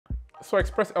So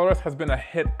ExpressLRS has been a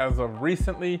hit as of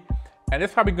recently, and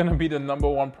it's probably gonna be the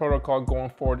 #1 protocol going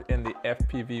forward in the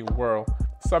FPV world.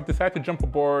 So I've decided to jump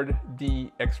aboard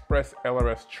the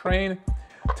ExpressLRS train.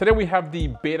 Today we have the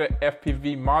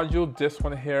BETAFPV module. This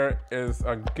one here is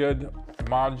a good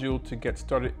module to get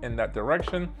started in that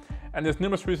direction. And there's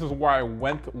numerous reasons why I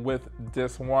went with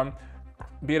this one.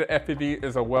 BETAFPV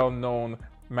is a well-known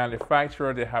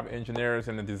manufacturer. They have engineers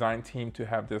and a design team to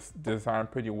have this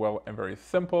designed pretty well and very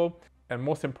simple. And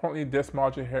most importantly, this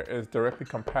module here is directly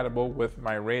compatible with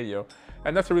my radio.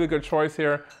 And that's a really good choice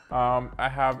here. I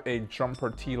have a jumper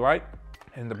T-Lite.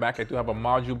 In the back, I do have a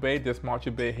module bay. This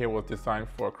module bay here was designed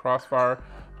for a Crossfire,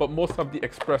 but most of the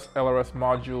ExpressLRS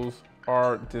modules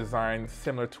are designed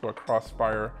similar to a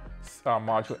Crossfire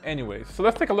module anyways. So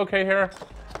let's take a look here.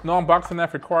 No unboxing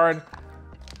F required.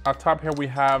 Up top here, we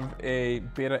have a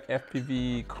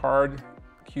BETAFPV card,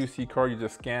 QC card. You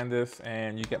just scan this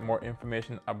and you get more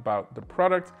information about the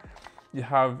product. You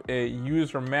have a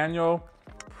user manual,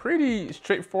 pretty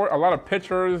straightforward, a lot of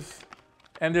pictures,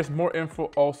 and there's more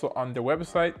info also on their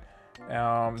website.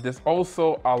 There's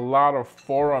also a lot of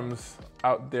forums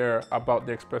out there about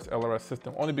the ExpressLRS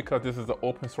system, only because this is an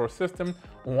open source system.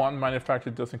 One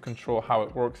manufacturer doesn't control how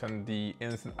it works and the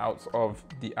ins and outs of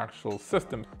the actual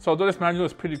system. So although this manual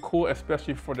is pretty cool,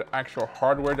 especially for the actual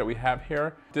hardware that we have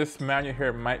here, this manual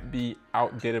here might be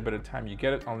outdated by the time you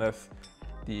get it, unless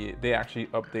they actually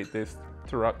update this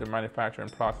throughout the manufacturing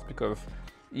process, because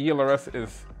ELRS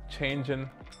is changing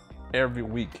every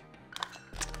week.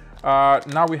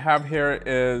 Now we have here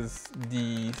is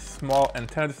the small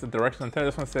antenna. This is the directional antenna.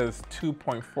 This one says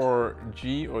 2.4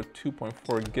 G or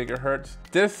 2.4 gigahertz.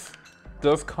 This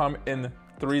does come in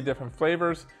 3 different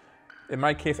flavors. In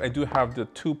my case, I do have the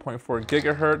 2.4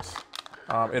 gigahertz.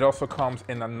 It also comes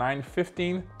in a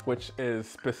 915, which is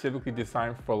specifically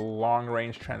designed for long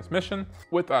range transmission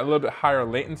with a little bit higher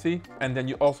latency. And then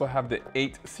you also have the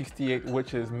 868,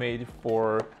 which is made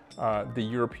for the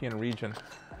European region.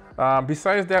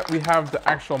 Besides that, we have the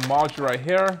actual module right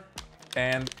here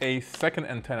and a second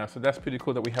antenna. So that's pretty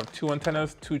cool that we have 2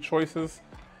 antennas, 2 choices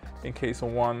in case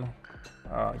one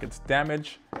gets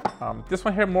damaged. This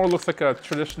one here more looks like a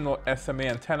traditional SMA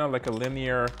antenna, like a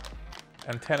linear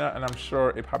antenna, and I'm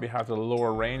sure it probably has a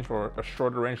lower range or a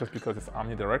shorter range just because it's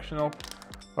omnidirectional.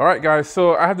 All right, guys,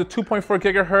 so I have the 2.4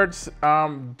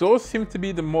 gigahertz. Those seem to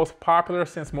be the most popular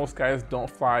since most guys don't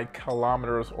fly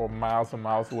kilometers or miles and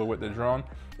miles away with the drone.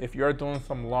 If you're doing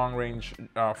some long range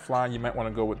flying, you might want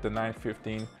to go with the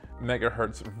 915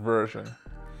 megahertz version.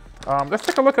 Let's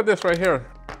take a look at this right here.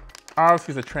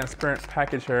 Obviously, it's a transparent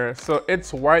package here. So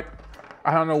it's white.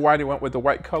 I don't know why they went with the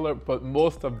white color, but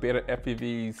most of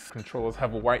BETAFPV's controllers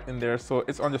have white in there, so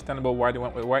it's understandable why they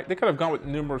went with white. They could have gone with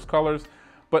numerous colors,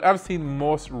 but I've seen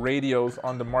most radios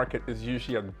on the market is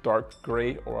usually a dark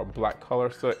gray or a black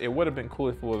color, so it would have been cool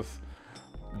if it was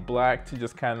black to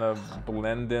just kind of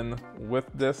blend in with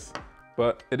this,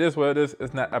 but it is what it is.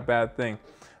 It's not a bad thing.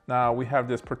 Now we have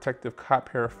this protective cap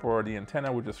here for the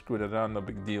antenna. We just screwed it on, no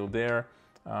big deal there.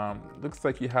 Looks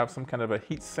like you have some kind of a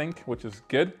heat sink, which is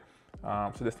good.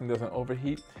 So this thing doesn't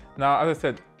overheat. Now, as I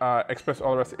said,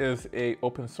 ExpressLRS is a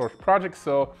open source project,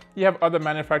 so you have other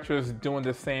manufacturers doing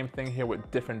the same thing here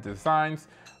with different designs.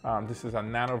 This is a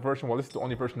Nano version. Well, this is the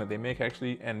only version that they make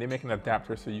actually, and they make an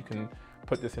adapter so you can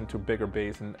put this into bigger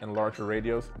bays and larger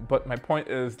radios. But my point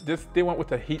is they went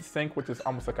with a heat sink, which is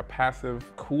almost like a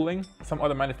passive cooling. Some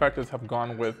other manufacturers have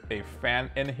gone with a fan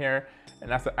in here,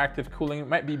 and that's the active cooling. It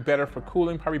might be better for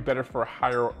cooling, probably better for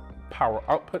higher power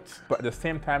outputs, but at the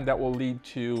same time that will lead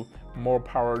to more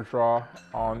power draw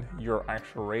on your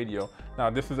actual radio. Now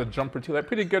this is a jumper T-Lite,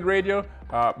 pretty good radio,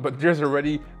 but there's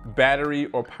already battery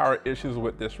or power issues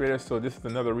with this radio, so this is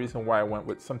another reason why I went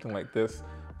with something like this,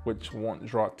 which won't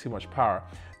draw too much power.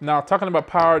 Now talking about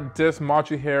power, this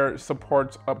module here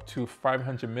supports up to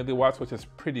 500 milliwatts, which is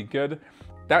pretty good.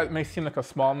 That may seem like a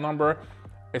small number,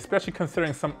 especially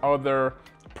considering some other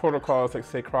protocols like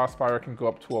say Crossfire can go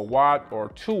up to 1 watt or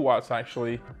 2 watts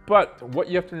actually. But what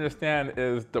you have to understand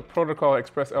is the protocol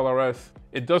ExpressLRS,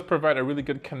 it does provide a really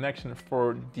good connection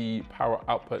for the power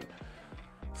output.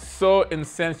 So in a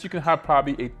sense, you can have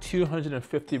probably a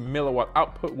 250 milliwatt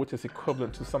output, which is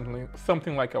equivalent to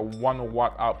something like a 1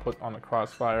 watt output on a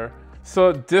Crossfire.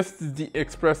 So this is the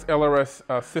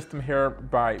ExpressLRS system here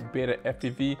by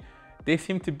BETAFPV. They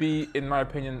seem to be, in my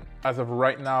opinion, as of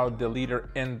right now, the leader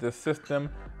in this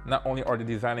system. Not only are they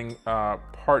designing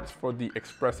parts for the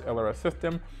ExpressLRS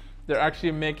system, they're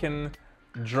actually making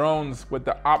drones with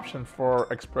the option for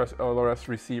ExpressLRS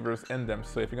receivers in them.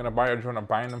 So if you're gonna buy a drone, a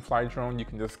buy and fly drone, you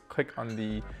can just click on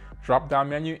the drop-down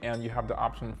menu, and you have the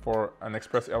option for an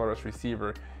ExpressLRS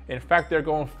receiver. In fact, they're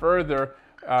going further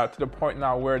to the point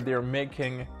now where they're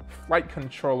making flight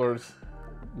controllers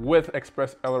with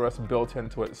ExpressLRS built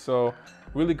into it. So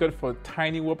really good for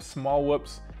tiny whoops, small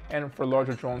whoops, and for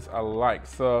larger drones alike.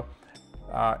 So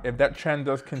if that trend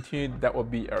does continue, that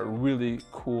would be a really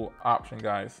cool option,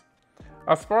 guys.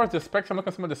 As far as the specs, I'm looking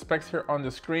at some of the specs here on the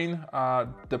screen.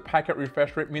 The packet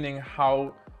refresh rate, meaning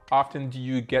how often do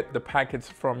you get the packets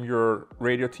from your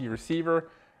radio to your receiver.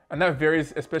 And that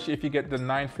varies, especially if you get the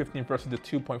 915 versus the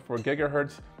 2.4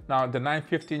 gigahertz. Now the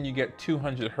 915, you get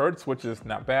 200 hertz, which is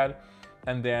not bad.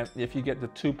 And then if you get the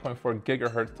 2.4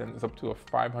 gigahertz, then it's up to a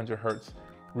 500 hertz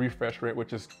refresh rate,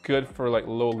 which is good for like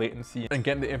low latency and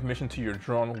getting the information to your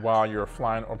drone while you're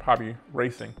flying or probably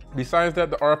racing. Besides that,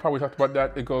 the RF power, we talked about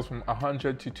that. It goes from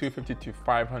 100 to 250 to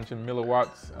 500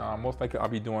 milliwatts. Most likely I'll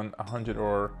be doing 100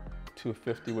 or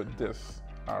 250 with this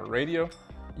radio.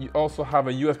 You also have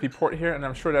a USB port here, and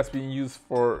I'm sure that's being used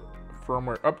for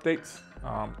firmware updates.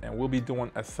 And we'll be doing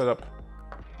a setup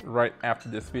right after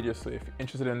this video. So if you're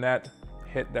interested in that,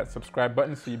 hit that subscribe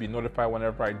button so you'll be notified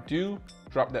whenever I do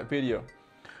drop that video.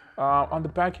 On the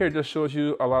back here, it just shows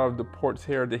you a lot of the ports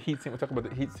here. The heatsink, we talked about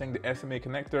the heatsink, the SMA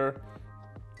connector.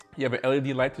 You have an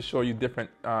LED light to show you different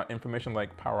information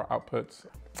like power outputs.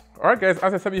 All right, guys,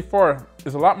 as I said before,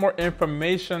 there's a lot more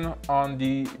information on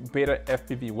the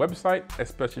BETAFPV website,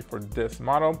 especially for this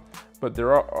model, but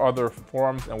there are other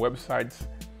forums and websites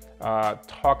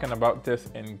talking about this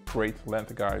in great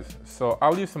length, guys. So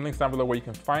I'll leave some links down below where you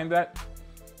can find that.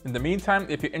 In the meantime,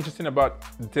 if you're interested about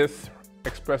this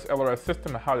ExpressLRS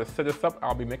system and how to set this up,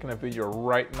 I'll be making a video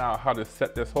right now how to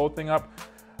set this whole thing up,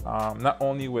 not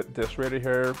only with this radio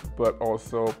here, but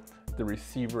also the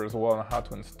receiver as well, and how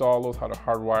to install those, how to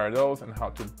hardwire those, and how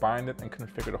to bind it and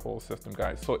configure the whole system,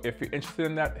 guys. So if you're interested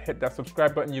in that, hit that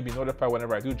subscribe button. You'll be notified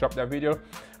whenever I do drop that video.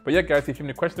 But yeah, guys, if you have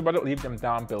any questions about it, leave them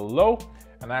down below,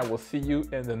 and I will see you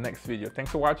in the next video.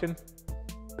 Thanks for watching.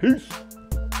 Peace.